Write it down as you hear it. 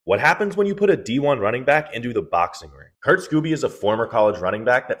What happens when you put a D1 running back into the boxing ring? Kurt Scooby is a former college running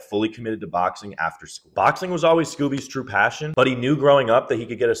back that fully committed to boxing after school. Boxing was always Scooby's true passion, but he knew growing up that he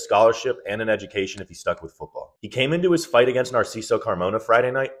could get a scholarship and an education if he stuck with football. He came into his fight against Narciso Carmona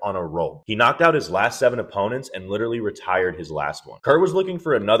Friday night on a roll. He knocked out his last 7 opponents and literally retired his last one. Kurt was looking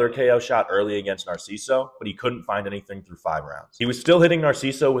for another KO shot early against Narciso, but he couldn't find anything through 5 rounds. He was still hitting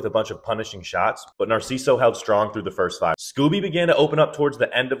Narciso with a bunch of punishing shots, but Narciso held strong through the first 5. Scooby began to open up towards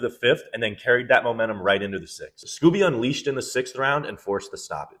the end of the 5th and then carried that momentum right into the 6th. Scooby unleashed in the 6th round and forced the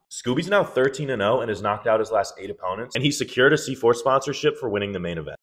stoppage. Scooby's now 13-0 and has knocked out his last 8 opponents, and he secured a C4 sponsorship for winning the main event.